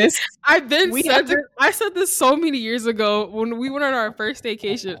gotta end this. I said this so many years ago when we went on our first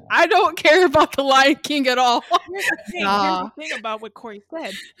vacation. I don't care about The Lion King at all. Here's the thing about what Corey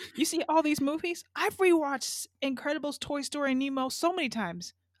said. You see all these movies? I've rewatched Incredibles, Toy Story, and Nemo so many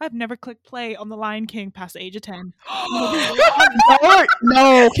times. I've never clicked play on The Lion King past the age of 10.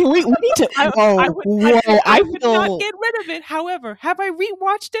 No, can we need to. I would not get rid of it. However, have I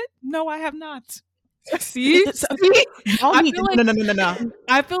rewatched it? No, I have not. See? No.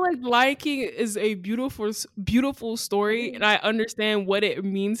 I feel like Lion King is a beautiful story, and I understand what it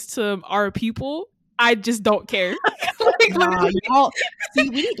means to our people. I just don't care. Y'all, see,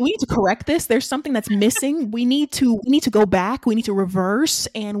 we need to correct this. There's something that's missing. We need to go back. We need to reverse,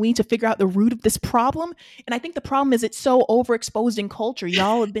 and we need to figure out the root of this problem. And I think the problem is it's so overexposed in culture.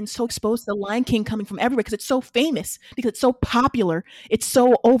 Y'all have been so exposed to the Lion King coming from everywhere because it's so famous, because it's so popular. It's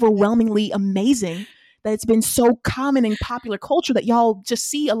so overwhelmingly amazing that it's been so common in popular culture that y'all just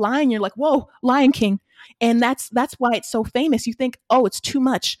see a lion, you're like, whoa, Lion King. And that's why it's so famous. You think, oh, it's too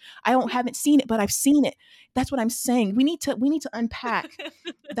much. Haven't seen it, but I've seen it. That's what I'm saying. We need to unpack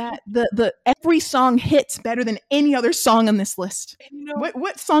that the every song hits better than any other song on this list.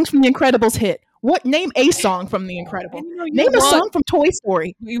 What songs from The Incredibles hit? Name a song from The Incredibles. Name a song from Toy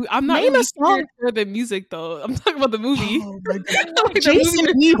Story. I'm not name really a song for the music though. I'm talking about the movie. Oh my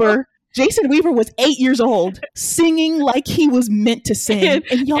God. Jason Weaver was 8 years old, singing like he was meant to sing.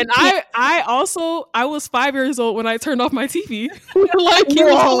 And I was 5 years old when I turned off my TV.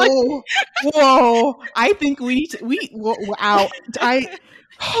 Whoa! I think we need to.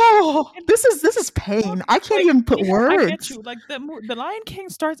 This is pain. I can't even put words. I get you. Like the Lion King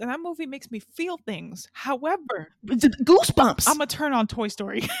starts, and that movie makes me feel things. However, goosebumps. I'm gonna turn on Toy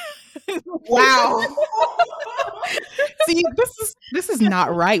Story. Wow. See, this is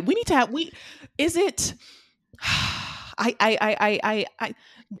not right. We need to have. I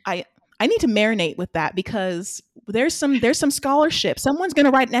need to marinate with that because there's some scholarship. Someone's going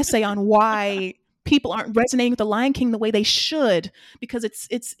to write an essay on why people aren't resonating with the Lion King the way they should, because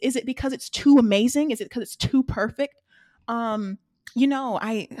is it because it's too amazing? Is it because it's too perfect? You know,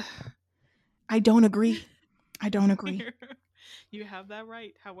 I don't agree. I don't agree. You have that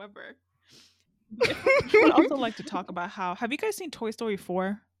right. However, I would also like to talk about have you guys seen Toy Story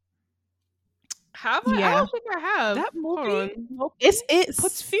 4? Have I? I Yeah. don't think I have. That Hold movie on. It's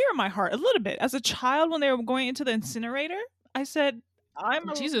puts fear in my heart a little bit. As a child, when they were going into the incinerator, I said,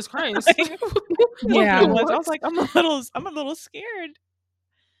 Jesus Christ. Yeah. I was like, I'm a little scared.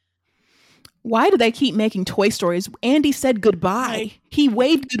 Why do they keep making Toy Stories? Andy said goodbye. Like- He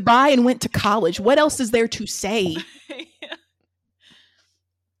waved goodbye and went to college. What else is there to say? Yeah.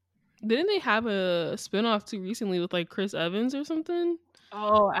 Didn't they have a spinoff too recently with like Chris Evans or something?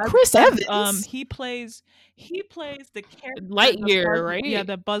 Oh, Chris Evans? He plays the character Lightyear, Buzz- right? Yeah,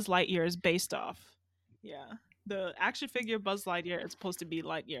 that Buzz Lightyear is based off. Yeah, the action figure Buzz Lightyear is supposed to be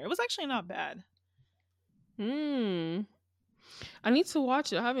Lightyear. It was actually not bad. I need to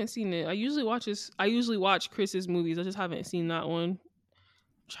watch it. I haven't seen it. I usually watch Chris's movies. I just haven't seen that one. I'm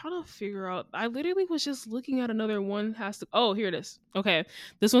trying to figure out. I literally was just looking at another one has to. Oh, here it is. Okay,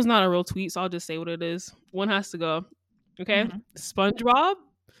 this one's not a real tweet, so I'll just say what it is. One has to go. Okay, Mhm. SpongeBob,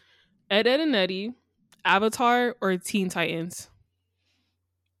 Ed, Edd and Eddy, Avatar, or Teen Titans.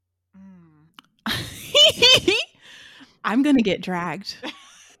 I'm gonna get dragged.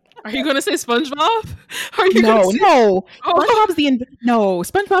 Are you gonna say SpongeBob? Are you No, gonna say- no. Oh.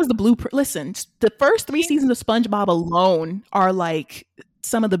 SpongeBob's the blueprint. Listen, the first 3 seasons of SpongeBob alone are like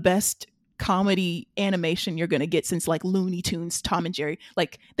some of the best comedy animation you're gonna get since like Looney Tunes, Tom and Jerry.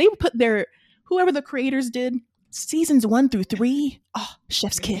 Like they put whoever the creators did seasons 1 through 3. Oh,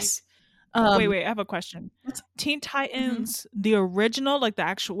 chef's kiss. Wait, I have a question. Teen Titans, the original, like the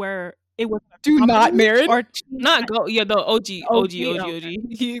actual where it was a Do company, not, Marin. or Not go. Yeah, the OG. Okay.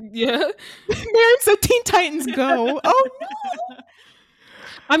 Yeah. Marin said Teen Titans Go. Oh no.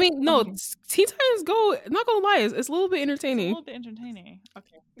 I mean, no. Okay. Teen Titans Go. Not gonna lie, it's a little bit It's a entertaining. little bit entertaining.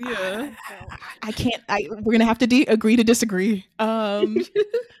 Okay. Yeah. I can't. We're gonna have to agree to disagree. I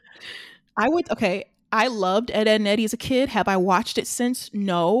would. Okay, I loved Ed, Edd and Eddy as a kid. Have I watched it since?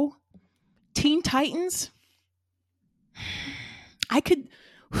 No. Teen Titans. I could.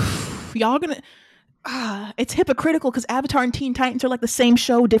 Y'all gonna. It's hypocritical because Avatar and Teen Titans are like the same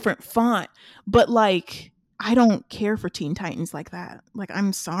show, different font. But like, I don't care for Teen Titans like that. Like,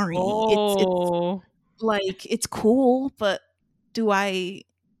 I'm sorry. Oh. It's like it's cool, but do I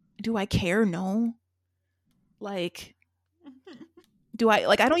care? No. Like, do I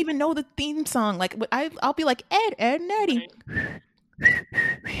like? I don't even know the theme song. Like, I'll be like Ed, Edd and Eddy.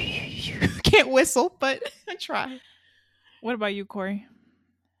 Can't whistle, but I try. What about you, Corey?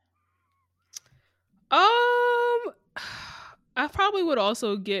 I probably would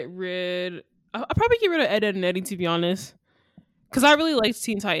also get rid. I'll probably get rid of Ed, Edd and Eddy, to be honest, because I really liked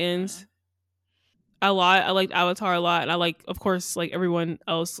Teen Titans a lot. I liked Avatar a lot, and I like, of course, like everyone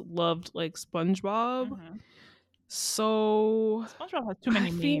else loved like SpongeBob. So SpongeBob has too many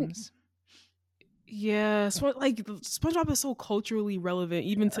I think- memes. yeah, like SpongeBob is so culturally relevant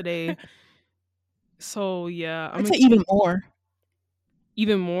even today. So yeah, I'd say even more.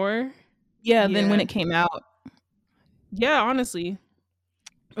 even more. Yeah, than when Yeah. it came out. Yeah, honestly.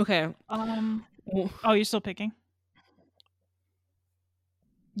 Okay. Oh, you're still picking?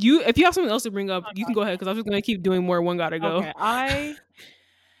 If you have something else to bring up, you can go ahead because I'm just gonna keep doing more. One gotta go. Okay,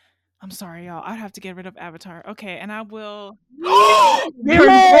 I'm sorry, y'all. I'd have to get rid of Avatar. Okay, and I will. Wow,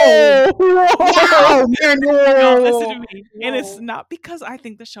 No, listen to me. And it's not because I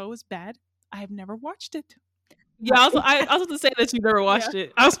think the show is bad. I have never watched it. Yeah, I was about to say that you never watched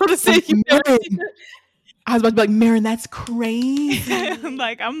it. I was about to say you never Marin. seen it. I was about to be like, Marin, that's crazy. I'm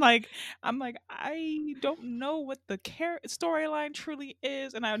like, I don't know what the storyline truly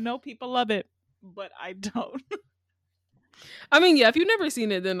is, and I know people love it, but I don't. I mean, yeah, if you've never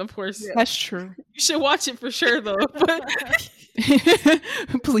seen it, then of course That's true. you should watch it for sure, though. But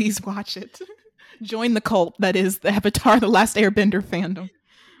Please watch it. Join the cult that is the Avatar: The Last Airbender fandom.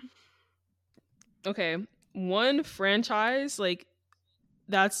 okay, one franchise like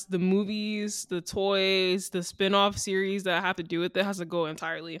that's the movies, the toys, the spin-off series that have to do with it has to go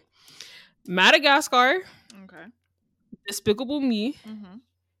entirely. Madagascar, Okay. Despicable Me,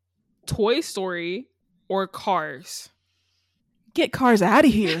 Toy Story, or Cars. Get Cars out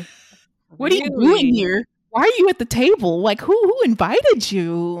of here. What are you Really? doing here? Why are you at the table? Like, who invited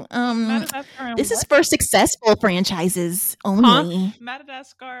you? Madagascar and This is what? for successful franchises only.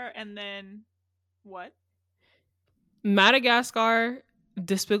 Madagascar and then what? Madagascar,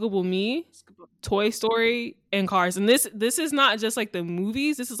 Despicable Me, Toy Story, and Cars. And this is not just like the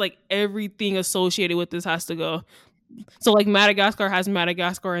movies. This is like everything associated with this has to go. So like Madagascar has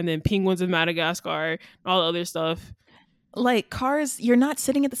Madagascar, and then Penguins of Madagascar, and all the other stuff. Like Cars, you're not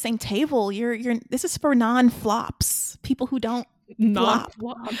sitting at the same table. You're this is for non-flops. People who don't flop.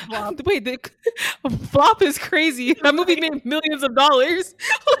 Wait, flop is crazy. That movie made millions of dollars.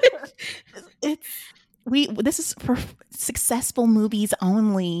 This is for successful movies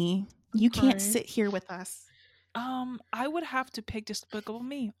only. You can't Right. sit here with us. I would have to pick Despicable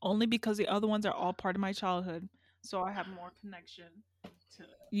Me only because the other ones are all part of my childhood, so I have more connection to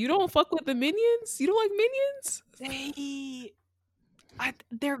You don't fuck with the Minions? You don't like Minions?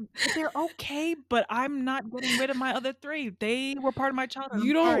 they're okay, but I'm not getting rid of my other three. They were part of my childhood.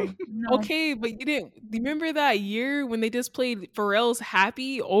 You I'm don't. sorry. No. Okay, but you didn't. Do you remember that year when they just played Pharrell's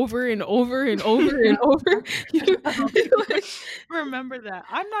Happy over and over and over and over? Like, Remember that.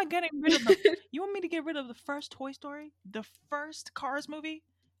 I'm not getting rid of them. You want me to get rid of the first Toy Story? The first Cars movie?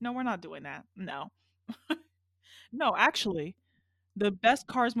 No, we're not doing that. No. No, actually, the best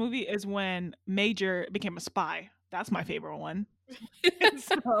Cars movie is when Major became a spy. That's my favorite one.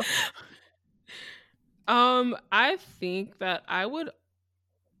 So, I think that I would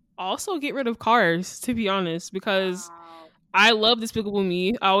also get rid of Cars, to be honest, because I love Despicable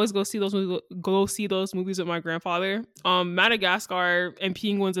Me. I always go see those movies with my grandfather. Madagascar and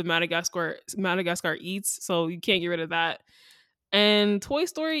Penguins of Madagascar eats, so you can't get rid of that. And Toy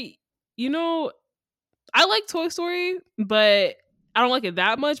Story, I like Toy Story, but I don't like it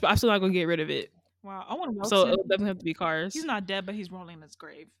that much, but I'm still not gonna get rid of it. wow, Owen Wilson. So it'll definitely have to be Cars. He's not dead, but he's rolling in his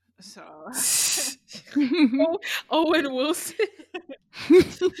grave. So Owen Wilson.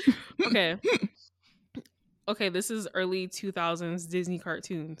 Okay, this is early 2000s Disney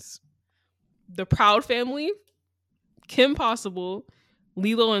cartoons. The Proud Family, Kim Possible,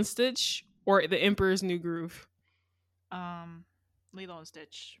 Lilo and Stitch, or The Emperor's New Groove. Lilo and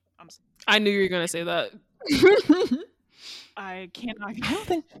Stitch. I knew you were gonna say that. I cannot. I don't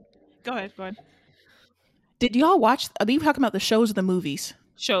think. Go ahead. Did y'all watch? Are you talking about the shows or the movies?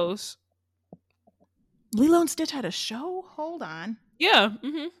 Shows. Lilo and Stitch had a show? Hold on. Yeah.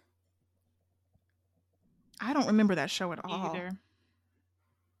 Mm-hmm. I don't remember that show at all. Either.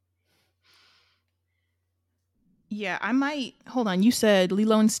 Yeah, I might. Hold on. You said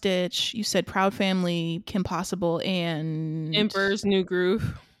Lilo and Stitch. You said Proud Family, Kim Possible, and Emperor's New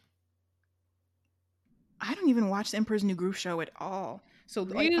Groove. I don't even watch the Emperor's New Groove show at all. So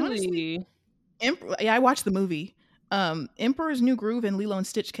Really? like, honestly, yeah, I watched the movie. Emperor's New Groove and Lilo and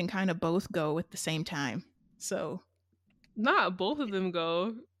Stitch can kind of both go at the same time. So Not both of them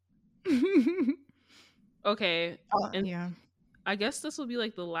go. Okay. And yeah. I guess this will be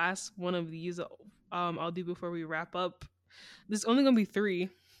like the last one of these I'll do before we wrap up. There's only gonna be 3.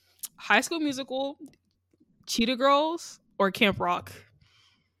 High School Musical, Cheetah Girls, or Camp Rock.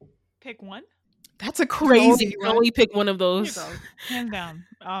 Pick one. That's a crazy. You can only pick one of those. Here you go. Hands down.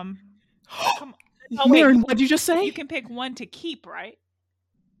 Come on. Maren, what did you just say? You can pick one to keep, right?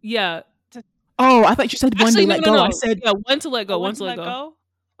 Yeah. Oh, I thought you said one Actually, to let go. I said one to let go. One to let go.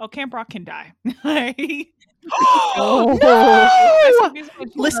 Oh, Camp Rock can die. oh, no!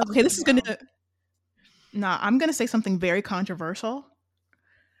 Listen, okay, this is gonna. Nah, I'm gonna say something very controversial.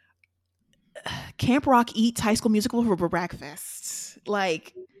 Camp Rock eats High School Musical for breakfast.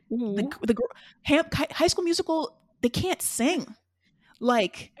 Like High School Musical, they can't sing.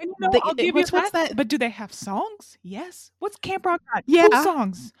 Like, and I'll give what's you that? But do they have songs? Yes. What's Camp Rock got? Yeah. 2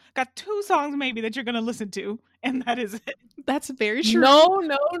 songs. Got 2 songs maybe that you're gonna listen to, and that is it. That's very true.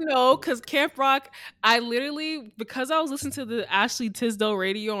 No, because Camp Rock, because I was listening to the Ashley Tisdale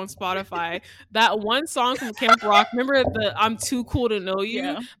radio on Spotify, that one song from Camp Rock, remember the I'm Too Cool to Know You?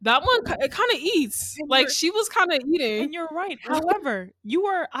 Yeah. That one, it kind of eats. Like, she was kind of eating. And you're right. However,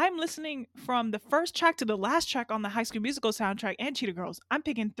 I'm listening from the first track to the last track on the High School Musical soundtrack and Cheetah Girls. I'm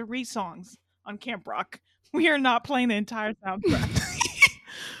picking 3 songs on Camp Rock. We are not playing the entire soundtrack.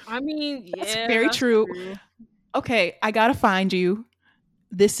 I mean, yeah. That's very true. Okay, I gotta find you.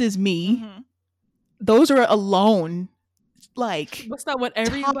 This Is Me. Mm-hmm. Those are alone. Like, what's that one?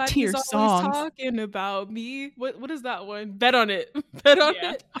 Everybody's always talking about me. What is that one? Bet on it. Bet on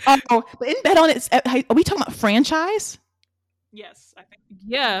it. Oh, but in Bet on It, are we talking about franchise? Yes, I think.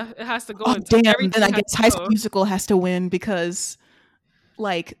 Yeah, it has to go. Oh, damn! Then I guess High School Musical has to win because,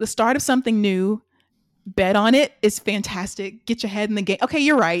 like, the start of something new. Bet on It is fantastic. Get your head in the game. Okay,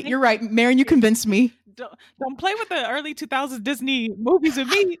 you're right. You're right, Maren. You convinced me. Don't play with the early 2000s Disney movies with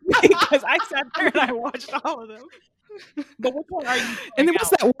me because I sat there and I watched all of them. But which one are you? And then what's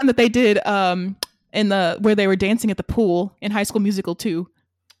that one that they did? in the where they were dancing at the pool in High School Musical 2.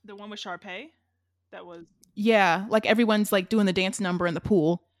 The one with Sharpay? That was... Yeah, like everyone's like doing the dance number in the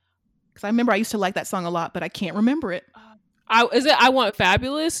pool. Because I remember I used to like that song a lot, but I can't remember it. Is it I Want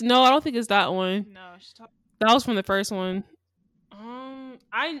Fabulous? No, I don't think it's that one. No, that was from the first one.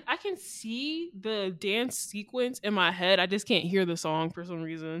 I can see the dance sequence in my head. I just can't hear the song for some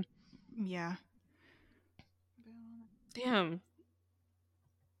reason. Yeah. Damn.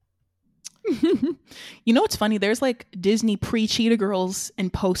 You know what's funny? There's like Disney pre-Cheetah Girls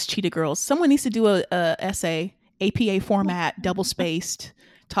and post-Cheetah Girls. Someone needs to do a essay, APA format, double spaced,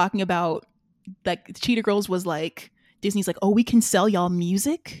 talking about like Cheetah Girls was like Disney's like, oh, we can sell y'all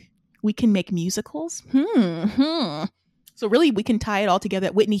music, we can make musicals. So really, we can tie it all together.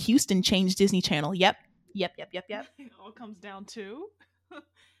 That Whitney Houston changed Disney Channel. Yep. It all comes down to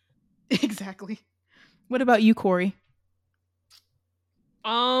exactly. What about you, Corey?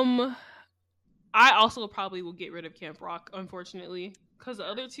 I also probably will get rid of Camp Rock, unfortunately, because the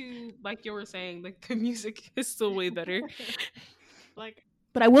other two, like you were saying, like the music is still way better. Like,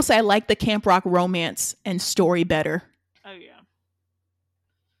 but I will say I like the Camp Rock romance and story better. Oh yeah,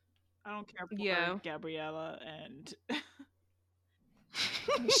 I don't care for Gabriella and.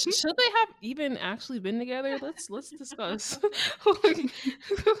 Should they have even actually been together? Let's discuss.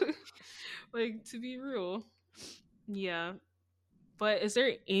 like to be real, yeah. But is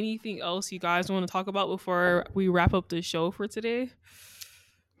there anything else you guys want to talk about before we wrap up the show for today?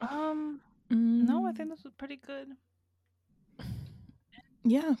 No, I think this was pretty good.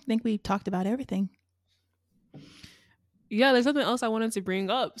 Yeah, I think we talked about everything. Yeah, there's something else I wanted to bring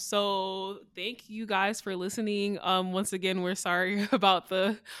up. So thank you guys for listening. Once again, we're sorry about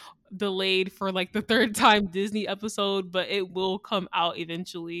the delayed for like the third time Disney episode, but it will come out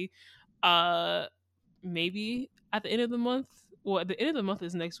eventually. Maybe at the end of the month. Well, the end of the month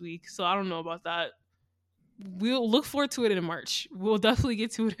is next week, so I don't know about that. We'll look forward to it in March. We'll definitely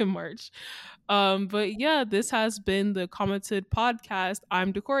get to it in March. But yeah, this has been the Commented Podcast.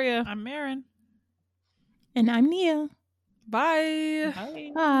 I'm Decoria. I'm Marin. And I'm Nia. Bye.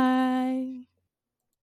 Bye. Bye.